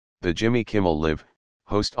The Jimmy Kimmel Live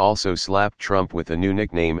host also slapped Trump with a new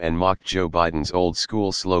nickname and mocked Joe Biden's old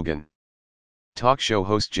school slogan. Talk show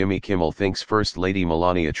host Jimmy Kimmel thinks First Lady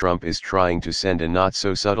Melania Trump is trying to send a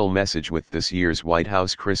not-so-subtle message with this year's White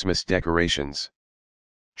House Christmas decorations.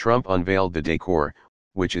 Trump unveiled the decor,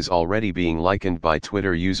 which is already being likened by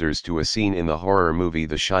Twitter users to a scene in the horror movie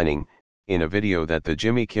The Shining, in a video that the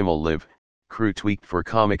Jimmy Kimmel Live crew tweaked for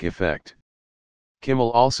comic effect.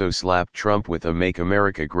 Kimmel also slapped Trump with a Make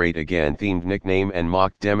America Great Again themed nickname and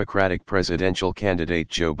mocked Democratic presidential candidate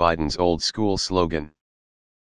Joe Biden's old school slogan.